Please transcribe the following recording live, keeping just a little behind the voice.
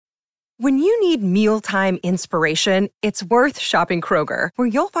When you need mealtime inspiration, it's worth shopping Kroger, where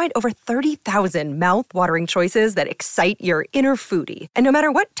you'll find over 30,000 mouth-watering choices that excite your inner foodie. And no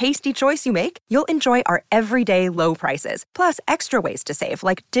matter what tasty choice you make, you'll enjoy our everyday low prices, plus extra ways to save,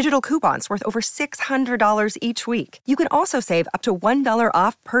 like digital coupons worth over $600 each week. You can also save up to $1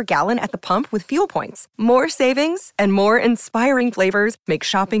 off per gallon at the pump with fuel points. More savings and more inspiring flavors make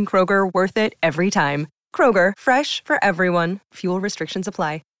shopping Kroger worth it every time. Kroger, fresh for everyone. Fuel restrictions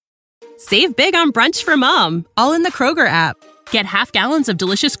apply. Save big on brunch for mom, all in the Kroger app. Get half gallons of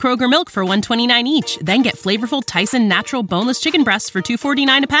delicious Kroger milk for $1.29 each. Then get flavorful Tyson natural boneless chicken breasts for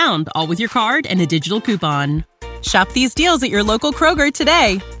 $2.49 a pound, all with your card and a digital coupon. Shop these deals at your local Kroger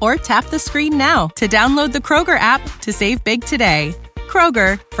today, or tap the screen now to download the Kroger app to save big today.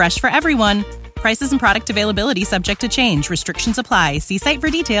 Kroger, fresh for everyone. Prices and product availability subject to change. Restrictions apply. See site for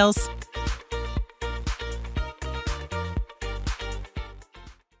details.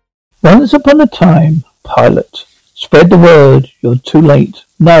 Once upon a time, pilot. Spread the word. You're too late.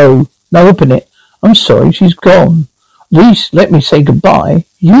 No, open it. I'm sorry, she's gone. At least let me say goodbye.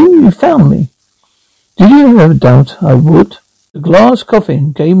 You found me. Did you ever doubt I would? The glass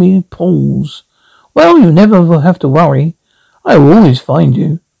coffin gave me pause. Well, you never will have to worry. I will always find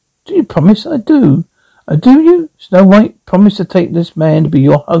you. Do you promise? I do. Do you? Snow White, promise to take this man to be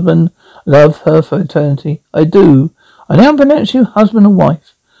your husband, love her for eternity. I do. I now pronounce you husband and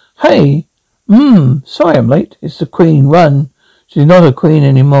wife. Hey, sorry I'm late. It's the Queen. Run. She's not a queen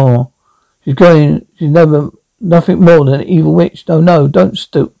anymore. She's nothing more than an evil witch. No, don't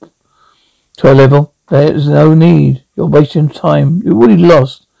stoop to a level. There's no need. You're wasting time. You're already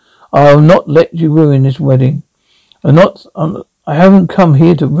lost. I'll not let you ruin this wedding. I haven't come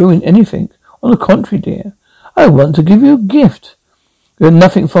here to ruin anything. On the contrary, dear. I want to give you a gift. We have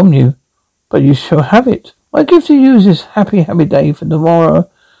nothing from you, but you shall have it. My gift to you is this happy day for tomorrow.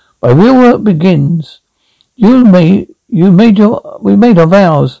 My real work begins. We made our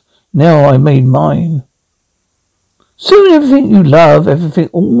vows. Now I made mine. Soon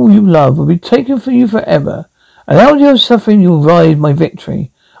all you love will be taken from you forever. And out of your suffering you'll ride my victory.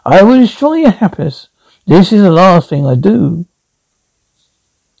 I will destroy your happiness. This is the last thing I do.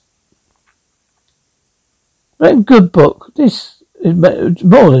 A good book. This is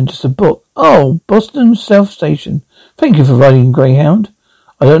more than just a book. Oh, Boston South Station. Thank you for riding Greyhound.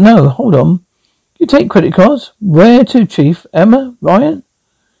 I don't know. Hold on. You take credit cards? Where to, Chief? Emma? Ryan?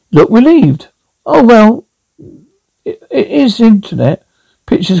 Look relieved. Oh, well, it is the internet.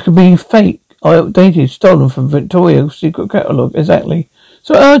 Pictures can be fake, outdated, stolen from Victoria's secret catalogue. Exactly.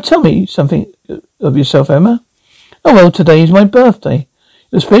 So, tell me something of yourself, Emma. Oh, well, today is my birthday.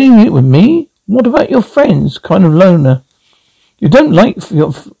 You're spending it with me? What about your friends? Kind of loner. You don't like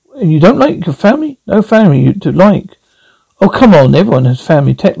your family? No family to like. Oh, come on, everyone has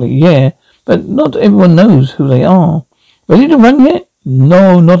family technically, yeah, but not everyone knows who they are. Ready to run yet?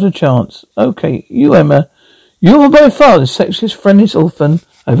 No, not a chance. Okay, you, Emma, you're by far the sexiest, friendliest orphan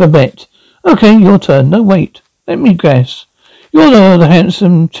I've ever met. Okay, your turn. No, wait. Let me guess. You're the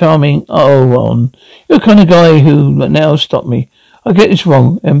handsome, charming, Ron. You're the kind of guy who now stop me. I get this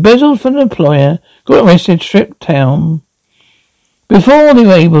wrong. Embezzled from an employer, got arrested, stripped town. Before they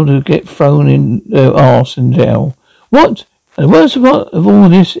were able to get thrown in their arse in jail. What? And the worst of all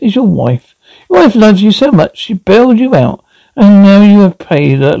this is your wife. Your wife loves you so much, she bailed you out. And now you have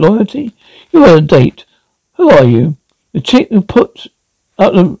paid her loyalty. You're on a date. Who are you? The chick who put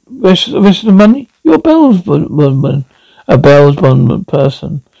up the rest of the money? You're a bellswoman. A bellswoman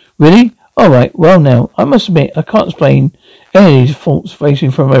person. Really? Alright, well now, I must admit, I can't explain any of these thoughts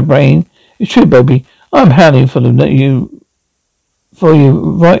racing from my brain. It's true, baby. I'm hounding for you,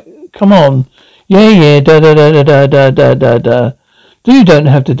 right? Come on. Yeah, da. You don't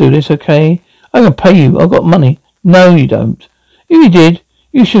have to do this, okay? I can pay you. I've got money. No, you don't. If you did,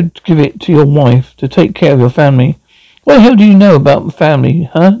 you should give it to your wife to take care of your family. What the hell do you know about family,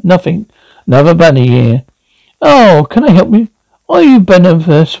 huh? Nothing. Another bunny here. Oh, can I help you? Are you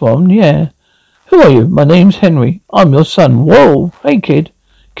Ben Swan? Yeah. Who are you? My name's Henry. I'm your son. Whoa. Hey, kid.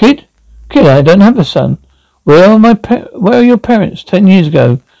 Kid, I don't have a son. Where are your parents? 10 years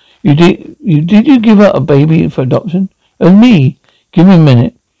ago. Did you give up a baby for adoption? Oh, me. Give me a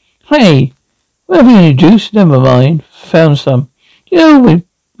minute. Hey, have you any juice? Never mind. Found some. You know,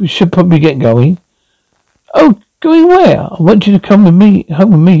 we should probably get going. Oh, going where? I want you to come with me,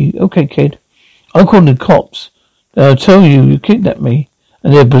 home with me. Okay, kid. I'll call the cops. They'll tell you kidnapped me,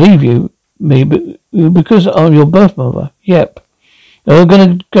 and they'll believe me, because I'm your birth mother. Yep. They're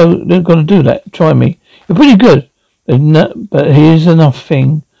gonna do that. Try me. You're pretty good, but here's another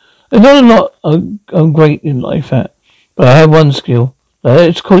thing. There's not a lot I'm great in life at, but I have one skill.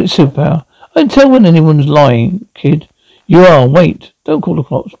 Let's call it superpower. I can tell when anyone's lying, kid. You are. Wait. Don't call the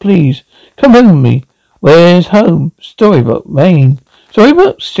cops, please. Come home with me. Where's home? Storybook, Maine.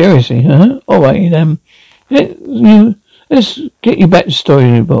 Storybook? Seriously, huh? Alright then. Let's get you back to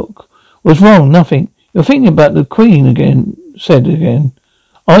Storybook. What's wrong? Nothing. You're thinking about the Queen again, said again.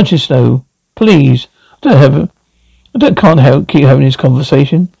 Aren't you, Snow? Please. Can't help keep having this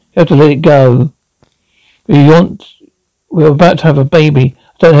conversation. You have to let it go. We're about to have a baby.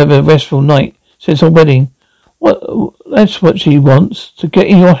 I don't have a restful night since our wedding. That's what she wants, to get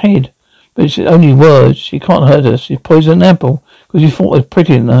in your head. But it's only words. She can't hurt us. She's poisoned an apple because you thought it was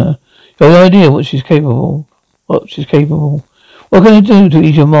pretty in her. You have no idea what she's capable. What can I do to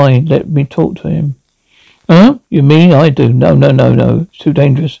ease your mind? Let me talk to him. Huh? You mean I do? No. It's too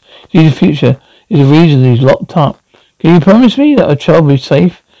dangerous. He's the future. It's the reason he's locked up. Can you promise me that our child will be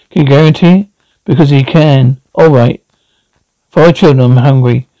safe? Can you guarantee it? Because he can. All right. For our children, I'm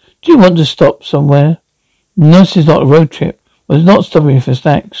hungry. Do you want to stop somewhere? No, this is not a road trip. Well, it's not stopping for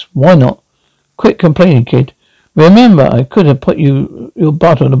snacks. Why not? Quit complaining, kid. Remember, I could have put your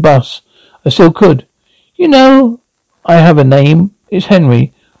butt on a bus. I still could. You know, I have a name. It's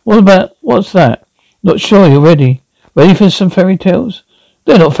Henry. What's that? Not sure you're ready. Ready for some fairy tales?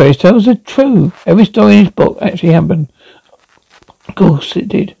 They're not fairy tales, they're true. Every story in this book actually happened. Of course it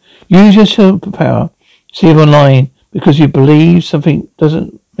did. Use your superpower. See if I'm lying. Because you believe something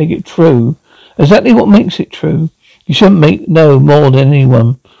doesn't make it true. Exactly what makes it true. You shouldn't know more than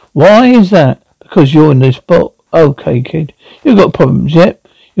anyone. Why is that? Because you're in this book. Okay, kid. You've got problems, yep.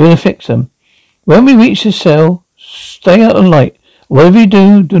 You're going to fix them. When we reach the cell, stay out of light. Whatever you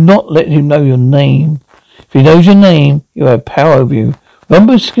do, do not let him know your name. If he knows your name, he'll have power over you.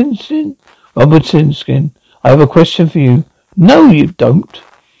 Rumbleskin, I have a question for you. No, you don't.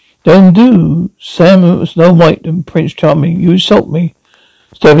 Then do. Sam, Snow White and Prince Charming, you insult me.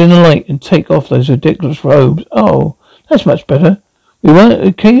 Step in the light and take off those ridiculous robes. Oh, that's much better.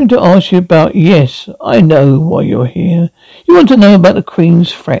 We came to ask you about, yes, I know why you're here. You want to know about the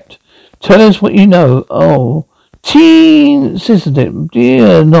Queen's threat. Tell us what you know. Oh, teens, isn't it?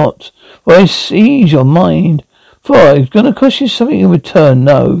 Dear not. For I seize your mind. For it's going to cost you something in return.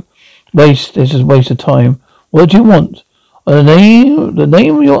 No. This is a waste of time. What do you want? The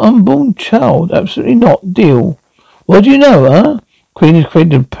name of your unborn child? Absolutely not. Deal. What do you know, huh? Queen has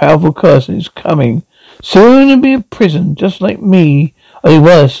created a powerful curse and it's coming. Soon it'll be a prison, just like me. Only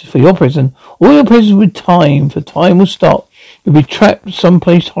worse, for your prison. All your prisons with time, for time will stop. You'll be trapped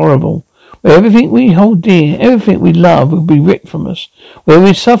someplace horrible. Where everything we hold dear, everything we love will be ripped from us. Where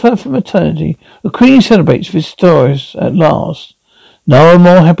we suffer from eternity. The Queen celebrates victorious at last. No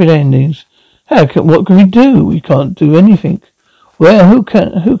more happy endings. What can we do? We can't do anything. Well, who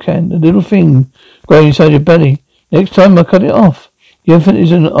can? The little thing growing inside your belly. Next time I cut it off. The infant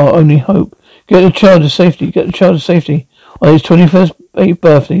is our only hope. Get the child to safety. On his 21st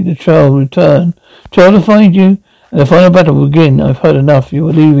birthday, the child will return. Child will find you, and the final battle will begin. I've heard enough. You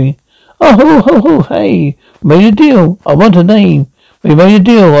are leaving. Oh, hey. We made a deal. I want a name. We made a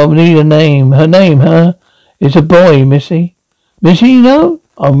deal. I need a name. Her name, huh? It's a boy, Missy. Missy, no?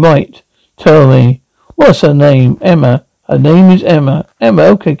 I'm right. Tell me. What's her name? Emma. Her name is Emma. Emma,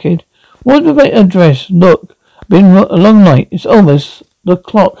 okay, kid. What about her dress? Look. Been a long night. It's almost, the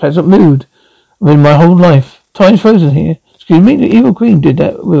clock hasn't moved. In my whole life. Time's frozen here. Excuse me, the evil queen did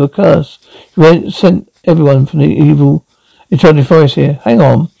that with a curse. She sent everyone from the evil enchanted forest here. Hang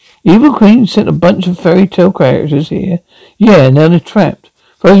on. The evil queen sent a bunch of fairy tale characters here. Yeah, now they're trapped.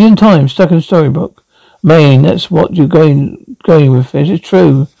 Frozen in time, stuck in a storybook. Maine, that's what you're going with. Is it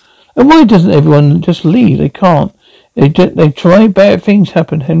true? And why doesn't everyone just leave? They can't. They try, bad things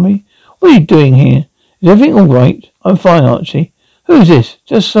happen, Henry. What are you doing here? Is everything all right? I'm fine, Archie. Who's this?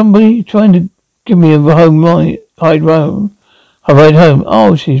 Just somebody trying to give me a ride home.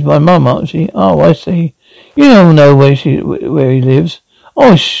 Oh, she's my mum, Archie. Oh, I see. You don't know where he lives.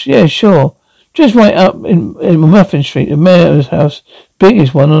 Oh, yeah, sure. Just right up in Muffin Street, the mayor's house,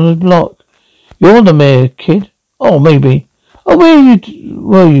 biggest one on the block. You're the mayor, kid. Oh, maybe. Oh, where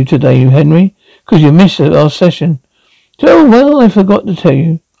were you today, Henry? 'Cause you missed our session. Oh, well, I forgot to tell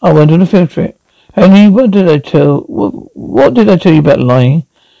you. I went on a field trip. Henry, what did I tell you about lying?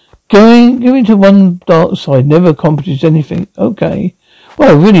 Going to one dark side never accomplishes anything. Okay. Well,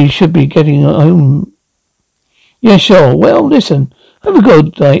 I really should be getting home. Yeah, sure. Well, listen. Have a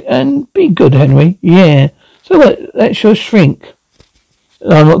good night and be good, Henry. Yeah. So what? That's your shrink.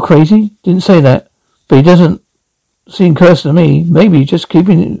 I'm not crazy. Didn't say that. But he doesn't seem cursed to me. Maybe just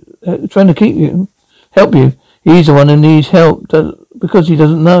trying to help you. He's the one who needs help because he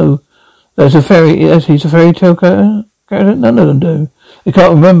doesn't know. He's a fairy tale character. None of them do. They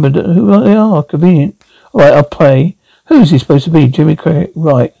can't remember who they are. Convenient. Alright, I'll play. Who's he supposed to be? Jimmy Cricket.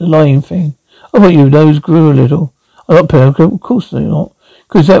 Right, the lying thing. I thought your nose grew a little. I'm not Pinocchio. Of course they're not.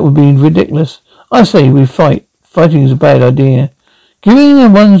 Because that would be ridiculous. I say we fight. Fighting is a bad idea. Giving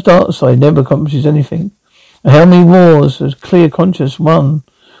them one's dark side never accomplishes anything. And how many wars has clear conscience won?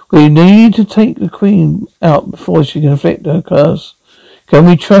 We need to take the queen out before she can inflict her curse. Can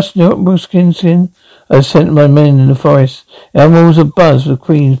we trust your skin? I sent my men in the forest. Animals are buzz with the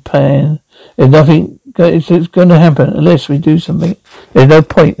queen's pan. There's nothing. It's going to happen unless we do something. There's no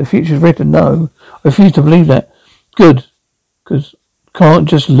point. The future's written. No, I refuse to believe that. Good, because can't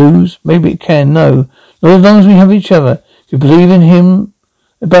just lose. Maybe it can. No, not as long as we have each other. If you believe in him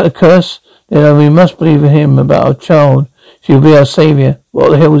about the curse, then we must believe in him about our child. She will be our savior. What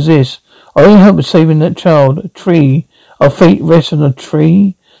the hell was this? I only hope with saving that child. A tree. Our fate rests on a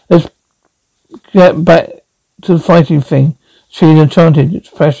tree. Let's get back to the fighting thing. She is enchanted. It's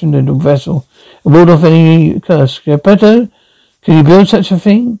fashioned into a vessel. It ward off any curse. Better? Can you build such a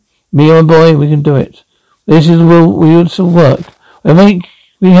thing? Me, my boy, we can do it. This is will still work.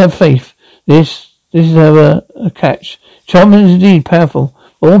 We have faith. This is a catch. Enchantment is indeed powerful.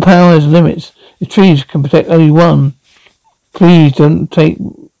 All power has limits. The trees can protect only one. Please don't take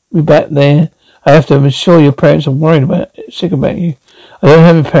me back there. I have to. I'm sure your parents are sick about you. I don't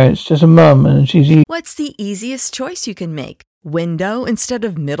have any parents, just a mum, and she's What's the easiest choice you can make? Window instead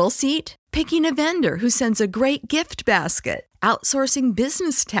of middle seat? Picking a vendor who sends a great gift basket? Outsourcing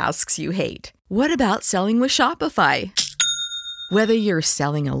business tasks you hate? What about selling with Shopify? Whether you're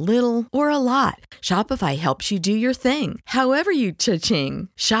selling a little or a lot, Shopify helps you do your thing, however you cha-ching.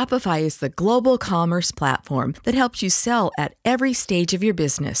 Shopify is the global commerce platform that helps you sell at every stage of your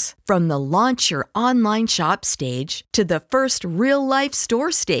business. From the launch your online shop stage to the first real-life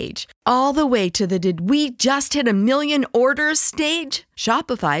store stage, all the way to the did we just hit 1 million orders stage.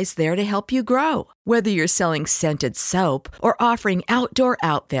 Shopify's there to help you grow. Whether you're selling scented soap or offering outdoor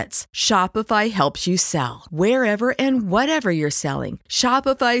outfits, Shopify helps you sell. Wherever and whatever you're selling,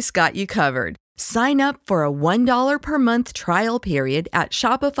 Shopify's got you covered. Sign up for a $1 per month trial period at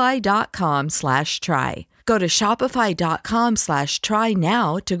shopify.com/try. Go to shopify.com/try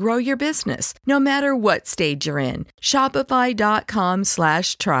now to grow your business, no matter what stage you're in.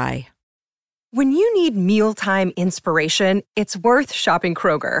 Shopify.com/try. When you need mealtime inspiration, it's worth shopping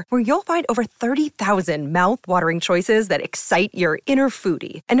Kroger, where you'll find over 30,000 mouth-watering choices that excite your inner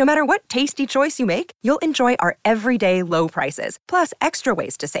foodie. And no matter what tasty choice you make, you'll enjoy our everyday low prices, plus extra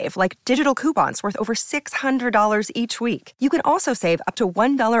ways to save, like digital coupons worth over $600 each week. You can also save up to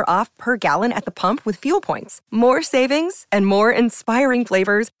 $1 off per gallon at the pump with fuel points. More savings and more inspiring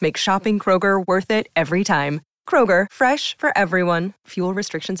flavors make shopping Kroger worth it every time. Kroger, fresh for everyone. Fuel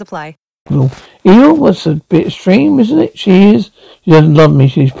restrictions apply. Eel was a bit extreme, isn't it? She is. She doesn't love me.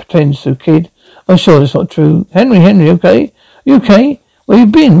 She pretends to, kid. I'm sure that's not true. Henry, okay? You okay? Where you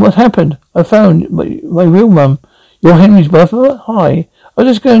been? What happened? I found my real mum. You're Henry's brother? Hi. I'll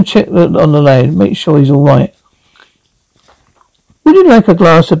just go and check on the lad. Make sure he's all right. Would you like a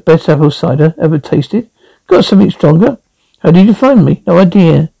glass of best apple cider ever tasted? Got something stronger? How did you find me? No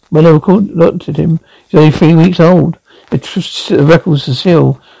idea. When I looked at him, he's only 3 weeks old. The records are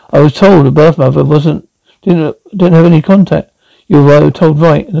sealed. I was told the birth mother didn't have any contact. You were told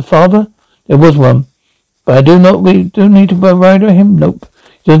right. And the father? There was one. But we don't need to be worried about him? Nope.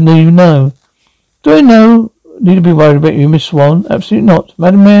 He doesn't even know. Do I need to be worried about you, Miss Swan? Absolutely not.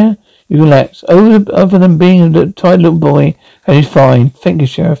 Madam Mayor, you relax. Other than being a tight little boy, and he's fine. Thank you,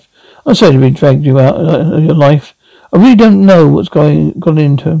 Sheriff. I'm sorry to be dragged you out of your life. I really don't know what's gone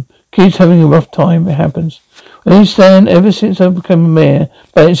into him. Kid's having a rough time. It happens. I understand ever since I became a mayor,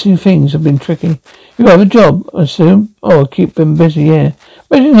 balancing things have been tricky. You have a job, I assume? Oh, keep them busy, yeah.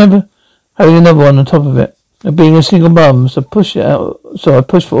 Imagine having another one on top of it. And being a single mum, so I push for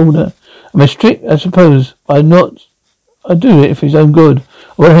order. I'm a strict, I suppose. I do it for his own good.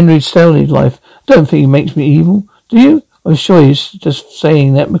 I want Henry to stay in his life. I don't think he makes me evil. Do you? I'm sure he's just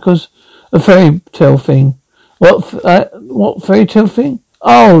saying that because a fairy tale thing. What fairy tale thing?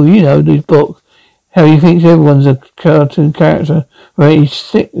 Oh, you know, this book. How he thinks everyone's a cartoon character, where he's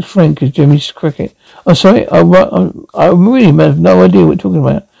thick as Frank as Jimmy Cricket. I'm sorry, I really have no idea what you're talking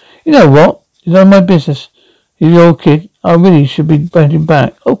about. You know what? It's none of my business. He's your kid. I really should be bending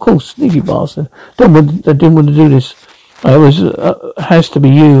back. Of course, sneaky bastard. I didn't want to do this. Has to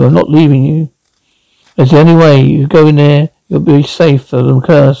be you. I'm not leaving you. It's the only way. You go in there, you'll be safe for the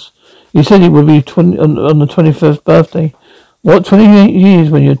curse. You said it would be on the 21st birthday. What, 28 years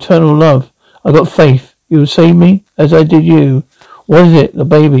when your eternal love? I got faith. You will save me as I did you. What is it? The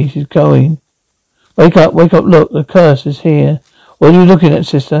baby. She's going. Wake up. Look, the curse is here. What are you looking at,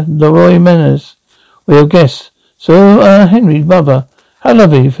 sister? Leroy Manners. Well, guess. So, Henry's mother. How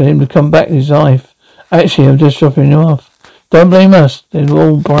lovely for him to come back to his life. Actually, I'm just dropping you off. Don't blame us. They're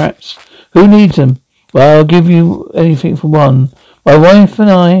all brats. Who needs them? Well, I'll give you anything for one. My wife and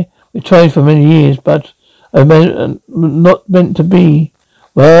I, we tried for many years, but not meant to be.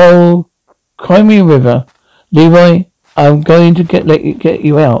 Well, cry me a river. Leroy, I'm going to get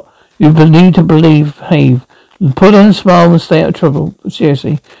you out. You need to behave. Put on a smile and stay out of trouble.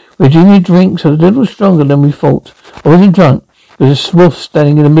 Seriously, Virginia drinks a little stronger than we thought. I wasn't drunk. There's a wolf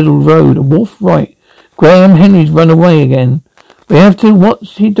standing in the middle of the road. A wolf, right. Graham Henry's run away again. We have to.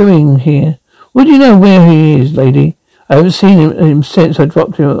 What's he doing here? Would you know where he is, lady? I haven't seen him since I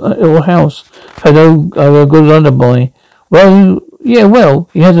dropped him at your house. Had a good lullaby. Well, yeah,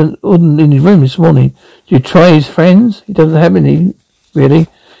 he hasn't in his room this morning. Did you try his friends? He doesn't have any, really.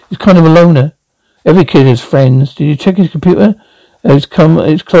 He's kind of a loner. Every kid has friends. Did you check his computer? It's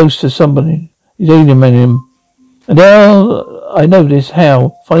close to somebody. He's alienating him. And now I know this.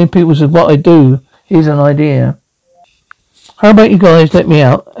 How? Finding people is what I do. Here's an idea. How about you guys let me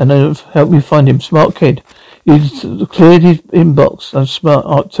out and help me find him? Smart kid. He's cleared his inbox. I'm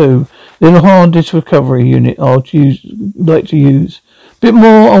smart too. Little hard disk recovery unit like to use. Bit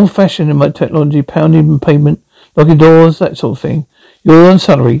more old fashioned in my technology, pounding payment, locking doors, that sort of thing. You're on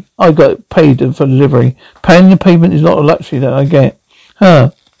salary. I got paid for delivery. Paying the payment is not a luxury that I get.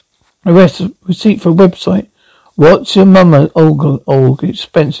 A receipt for a website. What's your mama? Old,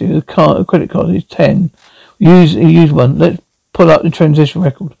 expensive. A credit card is 10. Use one. Let's pull up the transition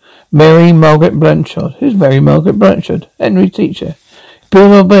record. Mary Margaret Blanchard. Who's Mary Margaret Blanchard? Henry's teacher.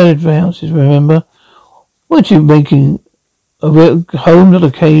 Build our bird houses, remember? What you making? A real home, not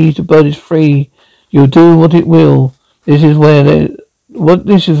a cage. The bird is free. You'll do what it will. This is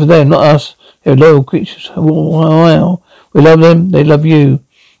for them, not us. They're loyal creatures. Wow. We love them. They love you.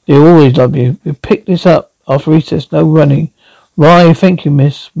 They always love you. We picked this up after recess. No running. Why, thank you,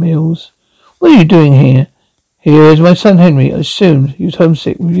 Miss Mills. What are you doing here? Here is my son Henry. I assumed he was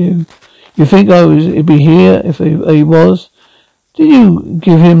homesick with you. You think he'd be here if he was? Did you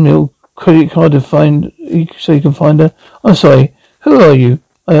give him the credit card to find so he can find her? I'm sorry. Who are you?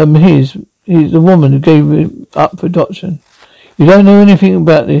 I am his. He's the woman who gave him up for adoption. You don't know anything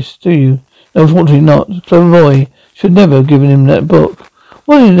about this, do you? No, unfortunately not. Clever boy should never have given him that book.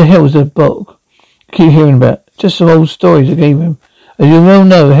 What in the hell is that book? I keep hearing about. Just some old stories I gave him. As you well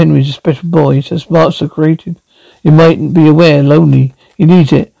know, Henry's a special boy. He's so smart, so creative. You might be aware, lonely. He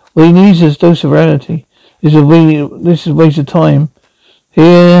needs it. Well, he needs a dose of reality. This is a waste of time.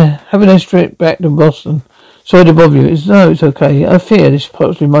 Here, have a nice trip back to Boston. Sorry to bother you. It's okay. I fear this is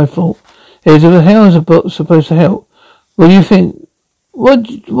possibly my fault. How is a book supposed to help? What do you think? What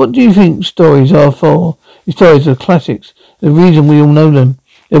do you think stories are for? These stories are classics. The reason we all know them.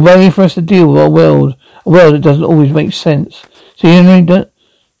 They're a way for us to deal with our world. A world that doesn't always make sense. See, Henry, that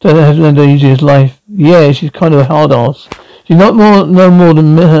hasn't the easiest life. Yeah, she's kind of a hard ass. She's no more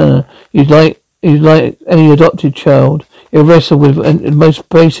than her. He's like any adopted child. He'll wrestle with the most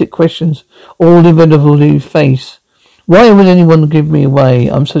basic questions, all inevitably face. Why would anyone give me away?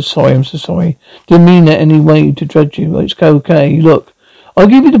 I'm so sorry. Didn't mean that any way to judge you. It's okay. Look, I'll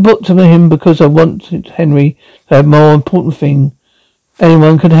give you the book to him because I want Henry to have more important thing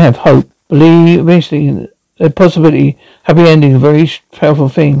anyone can have. Hope. Believe, basically, a possibility, happy ending, a very powerful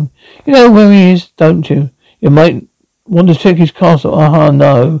thing. You know where he is, don't you? You might want to check his castle.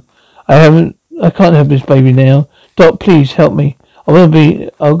 No. I can't have this baby now. Doc, please help me.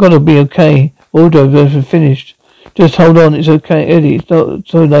 I've got to be okay. Wardrobe isn't finished. Just hold on, it's okay, Eddie. It's not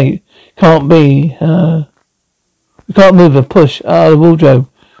so late. Can't be. We can't move her. Push. The wardrobe.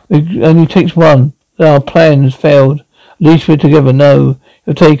 It only takes one. Our plan has failed. At least we're together. No.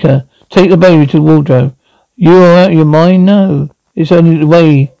 You'll take her. Take the baby to the wardrobe. You are out of your mind? No. It's only the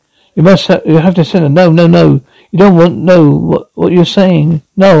way. You have to send her. No. You don't know what you're saying.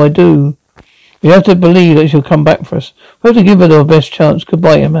 No, I do. You have to believe that she'll come back for us. We have to give her our best chance.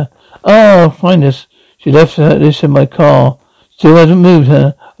 Goodbye, Emma. Find us. She left this in my car. Still hasn't moved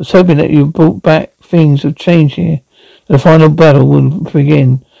her. I was hoping that you brought back things have changed here. The final battle will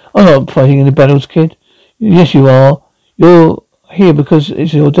begin. I'm not fighting any battles, kid. Yes, you are. You're here because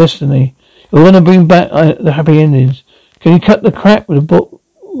it's your destiny. You're going to bring back the happy endings. Can you cut the crap with a book?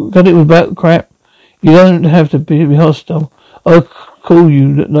 Cut it without crap? You don't have to be hostile. I'll call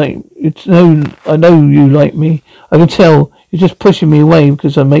you like I know you like me. I can tell. You're just pushing me away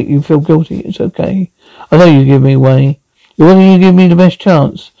because I make you feel guilty. It's okay. I know you give me away. You're willing to give me the best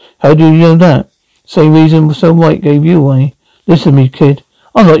chance. How do you know that? Same reason Snow White gave you away. Listen to me, kid.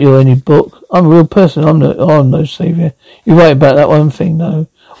 I'm not your only book. I'm a real person. I'm no savior. You're right about that one thing, though.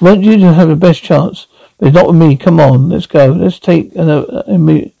 I want you to have the best chance, but it's not with me. Come on, let's go. Let's take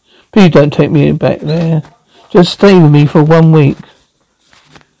please don't take me back there. Just stay with me for 1 week.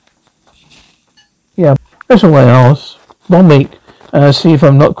 Yeah, that's all I ask. 1 week, and I'll see if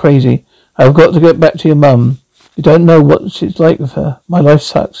I'm not crazy. I've got to get back to your mum. You don't know what it's like with her. My life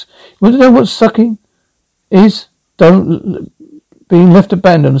sucks. You want to know what sucking is? Being left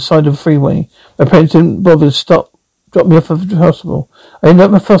abandoned on the side of the freeway. My parents didn't bother to drop me off at the hospital. I ended up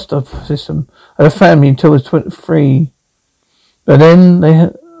in a foster system. I had a family until I was 23. But then they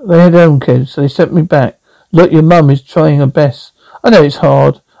had their own kids, so they sent me back. Look, your mum is trying her best. I know it's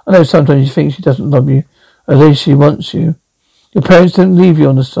hard. I know sometimes you think she doesn't love you. At least she wants you. Your parents didn't leave you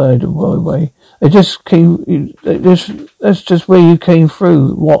on the side of the highway. That's just where you came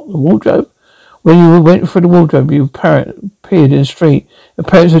through. What, the wardrobe? When you went through the wardrobe, you appeared in the street. Your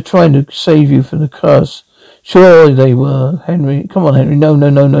parents were trying to save you from the curse. Sure they were, Henry. Come on, Henry. No,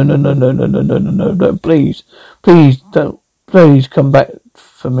 please. Please come back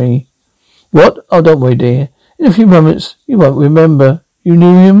for me. What? Oh, don't worry, dear. In a few moments, you won't remember. You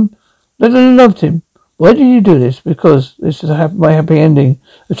knew him? I loved him. Why did you do this? Because this is my happy ending.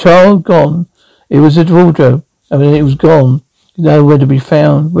 The child gone. It was a wardrobe. I mean, it was gone. Nowhere to be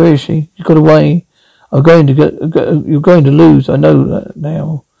found. Where is she? She got away. You're going to lose. I know that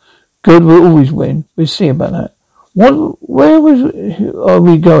now. Good will always win. We'll see about that. Are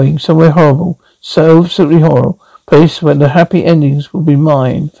we going? Somewhere horrible. So absolutely horrible. Place where the happy endings will be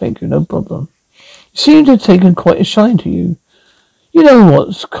mine. Thank you. No problem. You seem to have taken quite a shine to you. You know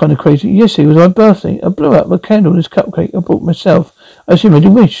what's kind of crazy? Yesterday was my birthday. I blew out my candle in this cupcake I bought myself. I actually made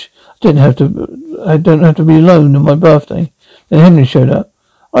a wish. I don't have to be alone on my birthday. Then Henry showed up.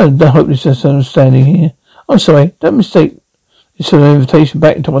 I hope this is understanding here. I'm sorry. Don't mistake this an invitation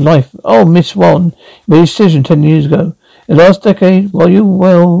back into my life. Oh, Miss Swan, you made a decision 10 years ago. In the last decade,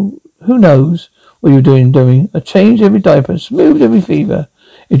 who knows what you're doing? I changed every diaper, smoothed every fever,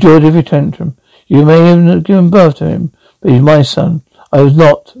 enjoyed every tantrum. You may have given birth to him, but he's my son. I was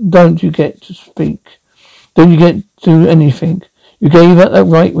not. Don't you get to speak. Don't you get to do anything. You gave up that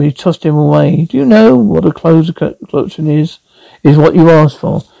right when you tossed him away. Do you know what a closed collection is? Is what you asked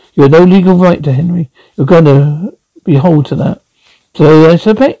for. You had no legal right to Henry. You're going to behold to that. So I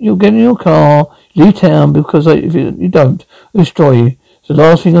suspect you'll get in your car, leave town, because if you don't, I'll destroy you. It's the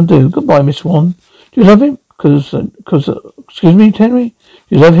last thing I'll do. Goodbye, Miss Swan. Do you love him? Excuse me, Henry?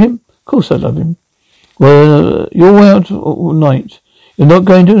 Do you love him? Of course I love him. Well, you're out all night. You're not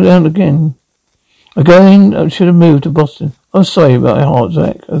going to out again. I should have moved to Boston. I'm sorry about my heart,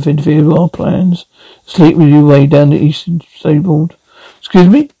 Zach. I've interfered with our plans. Sleep with you way down the eastern seaboard. Excuse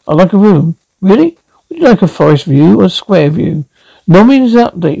me? I'd like a room. Really? Would you like a forest view or a square view? Normally there's an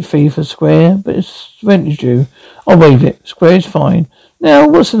update fee for square, but it's rent is due. I'll waive it. Square is fine. Now,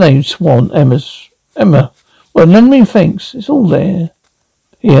 what's the name? Swan. Emma. Well, none of me thanks. It's all there.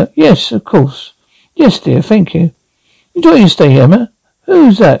 Here. Yes, of course. Yes, dear. Thank you. Enjoy your stay, Emma.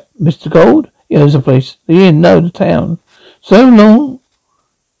 Who's that? Mr. Gold? Yeah, there's a place. The inn. No, the town. So long.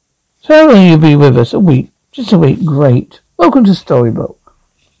 So how long will you be with us? A week. Just a week. Great. Welcome to Storybook.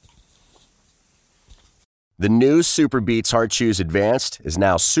 The new Super Beats Heart Chews Advanced is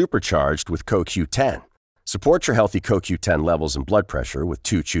now supercharged with CoQ10. Support your healthy CoQ10 levels and blood pressure with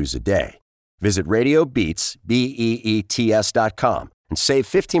 2 chews a day. Visit RadioBeats, BEETS.com and save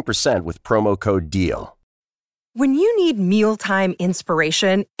 15% with promo code DEAL. When you need mealtime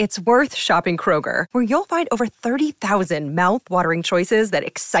inspiration, it's worth shopping Kroger, where you'll find over 30,000 mouth-watering choices that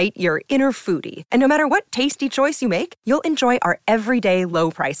excite your inner foodie. And no matter what tasty choice you make, you'll enjoy our everyday low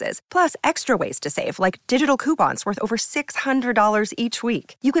prices, plus extra ways to save, like digital coupons worth over $600 each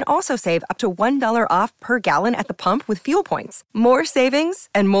week. You can also save up to $1 off per gallon at the pump with fuel points. More savings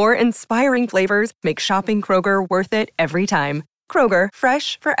and more inspiring flavors make shopping Kroger worth it every time. Kroger,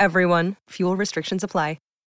 fresh for everyone. Fuel restrictions apply.